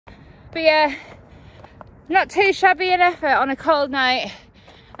But yeah, not too shabby an effort on a cold night.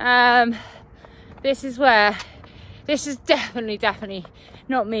 This is definitely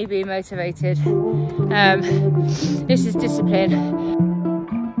not me being motivated. This is discipline.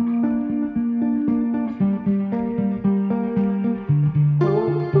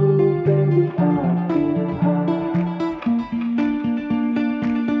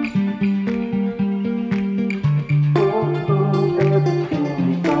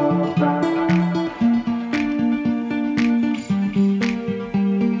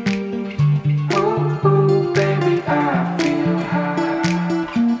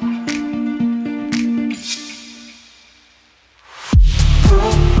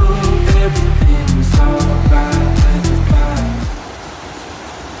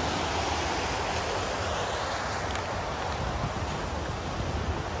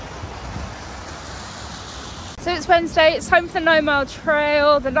 So it's Wednesday, it's time for the 9 mile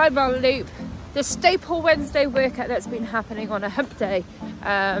trail, the 9 mile loop, the staple Wednesday workout that's been happening on a hump day,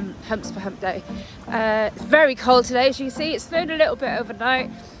 humps for hump day. It's very cold today, as you can see. It snowed a little bit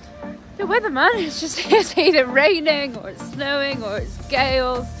overnight. The weather, man, it's either raining or it's snowing or it's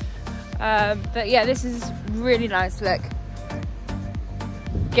gales. But yeah, this is really nice. Look,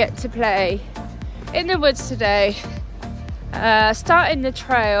 get to play in the woods today, starting the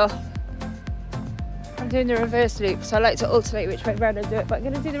trail. I'm doing the reverse loop, so I like to alternate which way around I do it, but I'm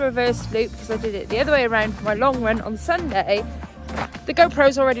going to do the reverse loop because I did it the other way around for my long run on Sunday. The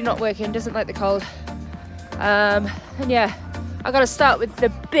GoPro's already not working, doesn't like the cold. And yeah, I got to start with the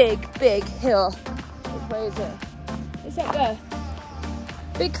big hill. Which way is it? It's up there.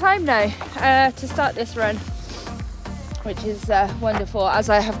 Big climb now to start this run, which is wonderful, as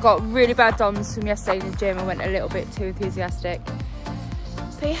I have got really bad DOMs from yesterday in the gym. I went a little bit too enthusiastic.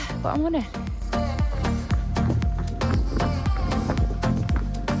 But yeah, but I'm on it.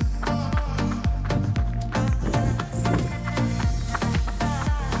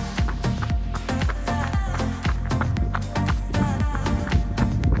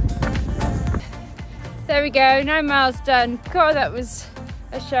 There we go, 9 miles done. God, that was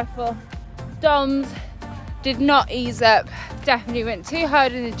a shuffle. DOMs did not ease up. Definitely went too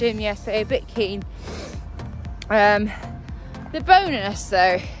hard in the gym yesterday, a bit keen. The bonus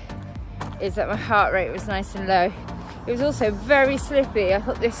though is that my heart rate was nice and low. It was also very slippy. I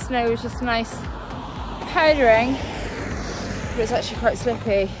thought this snow was just nice powdering, but it was actually quite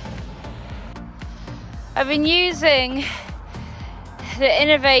slippy. I've been using the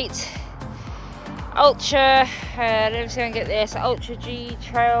Innovate Ultra, let me see if I can get this, Ultra G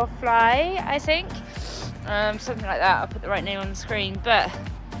Trail Fly, I think. Something like that. I'll put the right name on the screen, but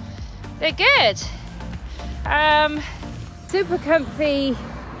they're good. Super comfy.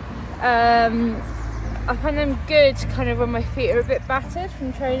 I find them good kind of when my feet are a bit battered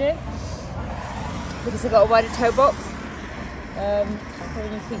from training, because I've got a wider toe box.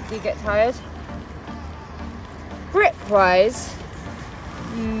 When your feet do get tired. Grip wise,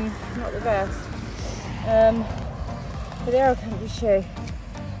 not the best. But they are a comfy shoe.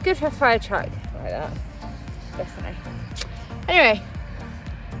 Good for a fire track like that. Definitely. Anyway,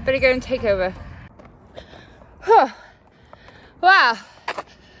 better go and take over. Wow,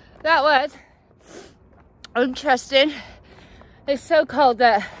 that was interesting. It's so cold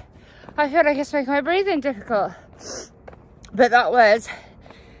that I feel like it's making my breathing difficult. But that was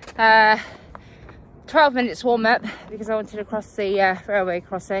 12 minutes warm up because I wanted to cross the railway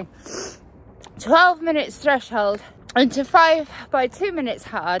crossing. 12 minutes threshold into 5 by 2 minutes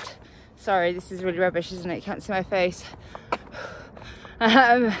hard. Sorry, this is really rubbish, isn't it? You can't see my face.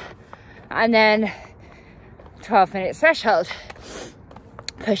 And then 12 minutes threshold.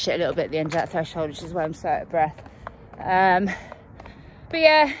 Push it a little bit at the end of that threshold, which is why I'm so out of breath. But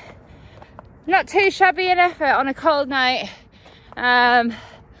yeah, not too shabby an effort on a cold night.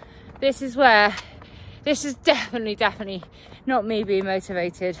 This is definitely not me being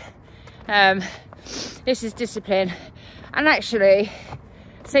motivated. This is discipline. And actually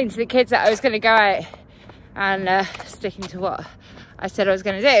saying to the kids that I was going to go out and sticking to what I said I was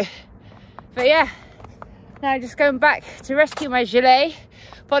going to do. But yeah, now just going back to rescue my gilet,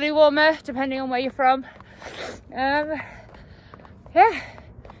 body warmer, depending on where you're from. Yeah,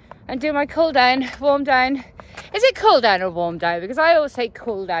 and do my cool down, warm down. Is it cool down or warm down? Because I always say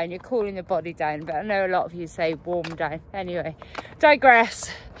cool down, you're cooling the body down, but I know a lot of you say warm down. Anyway, digress.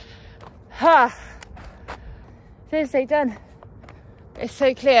 Thursday done. It's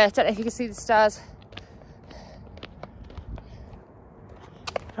so clear. I don't know if you can see the stars.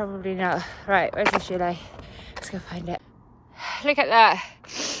 Probably not. Right, where's the gilet? Let's go find it. Look at that.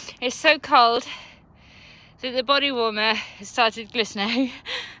 It's so cold that the body warmer has started glistening.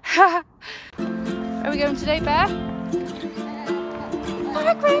 Are we going today, Bear?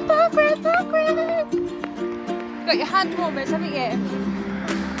 Parkrun, parkrun, parkrun! You've got your hand warmers, haven't you?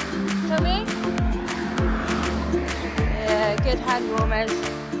 Show me? Yeah, good hand warmers.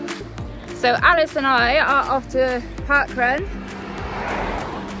 So Alice and I are off to parkrun.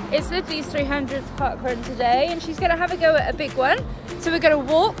 It's Lizzie's 300th parkrun today, and she's going to have a go at a big one. So we're going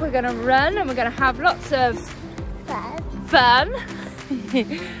to walk, we're going to run, and we're going to have lots of fun.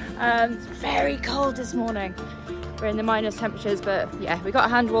 It's very cold this morning. We're in the minus temperatures, but yeah, we've got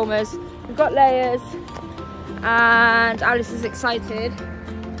hand warmers, we've got layers, and Alice is excited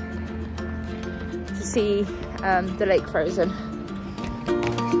to see the lake frozen.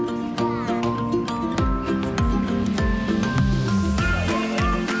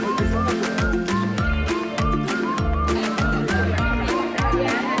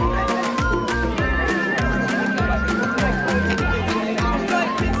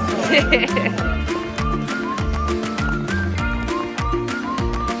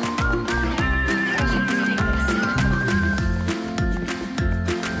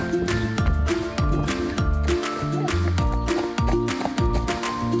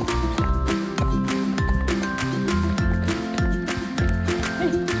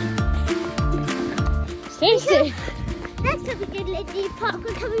 Seriously? Next time we go to the park,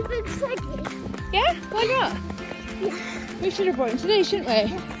 we're coming big Freddy. Yeah? Why not? Yeah. We should have brought him today, shouldn't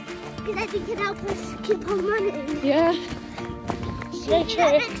we? Because then he can help us keep on running. Yeah. Very Should we do true.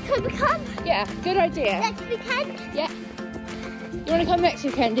 that next time we come? Yeah, good idea. Next weekend? Yeah. You want to come next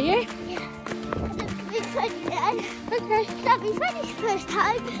weekend, do you? Yeah. And then big Freddy then. Okay. That'll be Freddy's first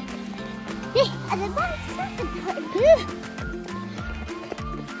time. Yeah. And then my second time. Yeah.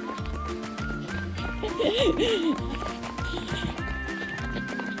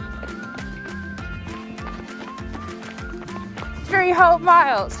 Three whole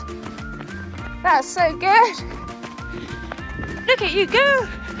miles. That's so good. Look at you go.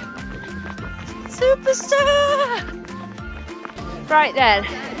 Superstar. Right then.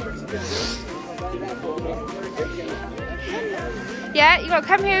 Yeah, you got to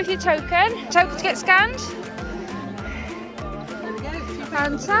come here with your token. Token to get scanned.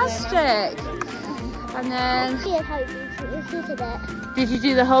 Fantastic. And then, did you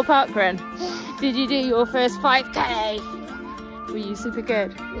do the whole park run? Yeah. Did you do your first 5K? Were you super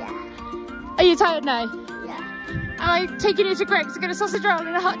good? Yeah. Are you tired now? Yeah. Am I taking you to Greg's to get a sausage roll and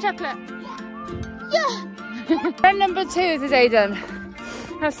a hot chocolate? Yeah. Run number 2 today done.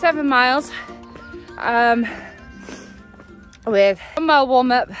 That's 7 miles. With 1 mile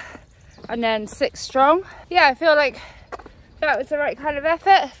warm up and then 6 strong. Yeah, I feel like that was the right kind of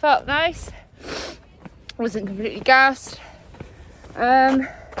effort. Felt nice. Wasn't completely gassed. And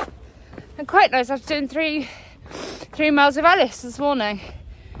quite nice after doing 3 miles of Alice this morning.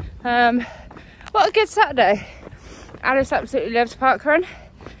 What a good Saturday. Alice absolutely loves parkrun.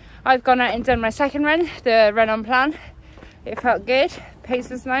 I've gone out and done my second run, the run on plan. It felt good. Pace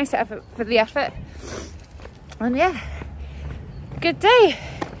was nice, effort for the effort. And yeah, good day.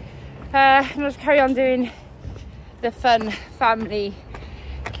 I'm going to carry on doing the fun family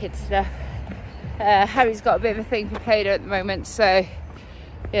kid stuff. Harry's got a bit of a thing for Play-Doh at the moment, so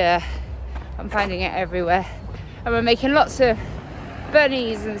yeah, I'm finding it everywhere. And we're making lots of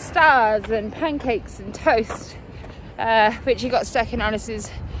bunnies and stars and pancakes and toast, which he got stuck in Alice's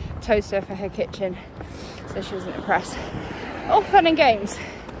toaster for her kitchen, so she wasn't impressed. All fun and games.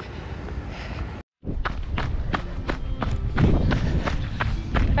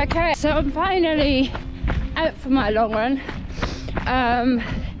 Okay, so I'm finally out for my long run.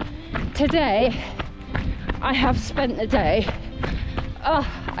 Today I have spent the day, oh,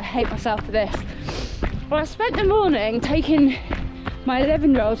 I hate myself for this. Well, I spent the morning taking my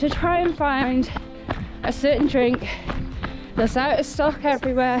 11-year-old to try and find a certain drink that's out of stock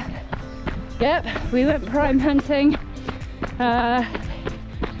everywhere. Yep, we went prime hunting.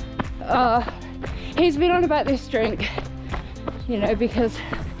 He's been on about this drink, you know, because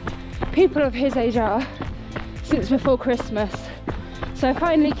people of his age are, since before Christmas. So I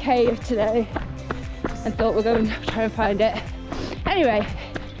finally caved today and thought we're going to try and find it. Anyway,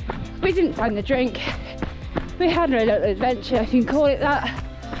 we didn't find the drink. We had a little adventure, if you can call it that.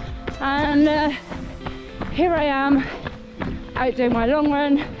 And here I am, out doing my long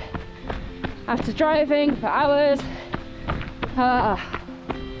run after driving for hours.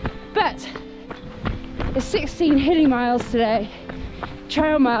 But it's 16 hilly miles today,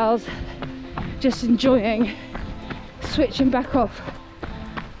 trail miles, just enjoying switching back off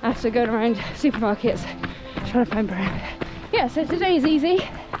after going around supermarkets trying to find bread. Yeah, so today's easy.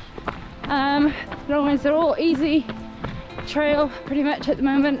 Long runs are all easy, trail pretty much at the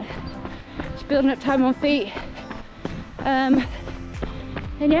moment. Just building up time on feet. And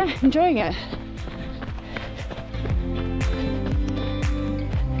yeah, enjoying it.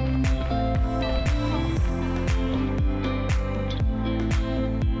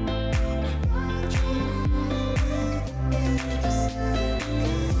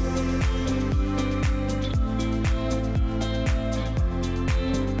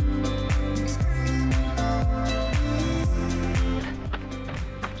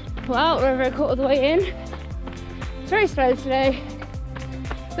 Well, we're over a quarter of the way in. It's very slow today,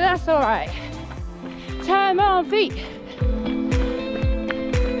 but that's all right. Time on feet.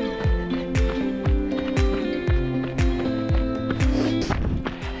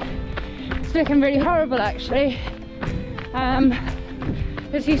 It's looking really horrible actually.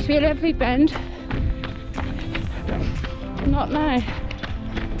 This used to be a lovely bend. Not now.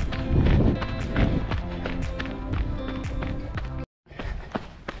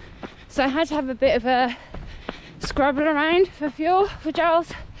 So I had to have a bit of a scrabble around for fuel, for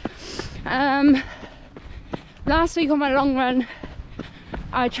gels. Last week on my long run,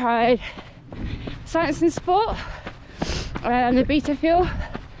 I tried Science and Sport and the Beta Fuel.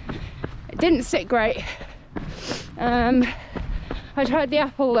 It didn't sit great. I tried the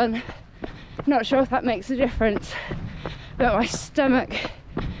Apple one. Not sure if that makes a difference, but my stomach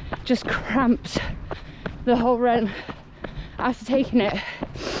just cramped the whole run after taking it.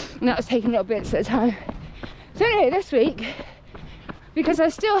 And that was taking little bits at a time. So anyway, this week, because I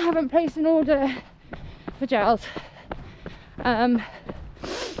still haven't placed an order for gels, time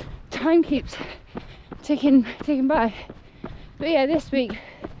keeps ticking by. But yeah, this week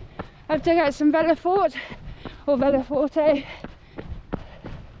I've dug out some Velafort or Velaforte.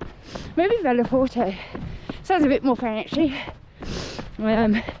 Maybe Velaforte. Sounds a bit more Frenchy.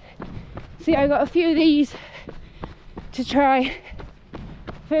 So yeah, I got a few of these to try.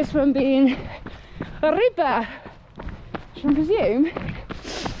 First one being Ribba, which I presume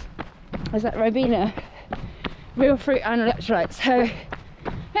is that Ribena, real fruit and electrolytes. So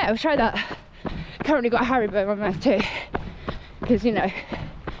yeah, we'll try that. Currently got a Haribo in my mouth too, because you know,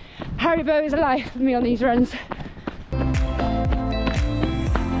 Haribo is a life for me on these runs.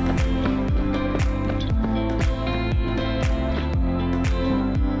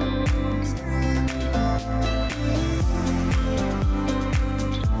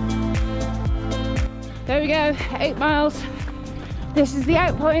 There we go, 8 miles. This is the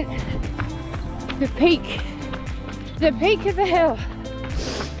out point, the peak of the hill.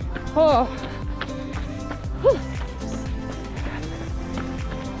 Oh. Whew.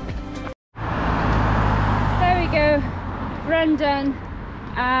 There we go, run done.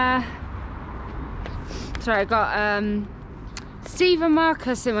 Sorry, I got Steve and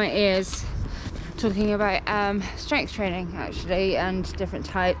Marcus in my ears talking about strength training actually, and different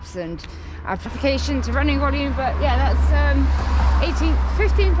types and application to running volume. But yeah, that's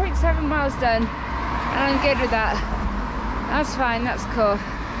 15.7 miles done, and I'm good with that. That's fine, that's cool.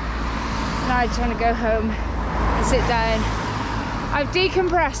 Now I just want to go home and sit down. I've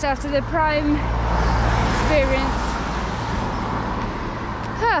decompressed after the prime experience.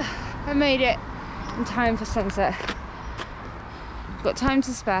 I made it in time for sunset. Got time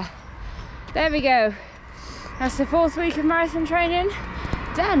to spare. There we go. That's the 4th week of marathon training.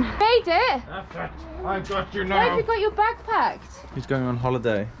 Done. Made it. That's it. I got you now. Where have you got your bag packed? He's going on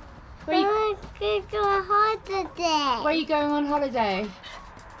holiday. Where you, I'm going to a holiday. where are you going on holiday?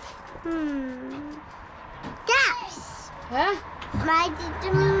 Gaps. Huh? My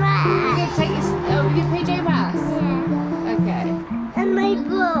You gonna take your, with your PJ Masks?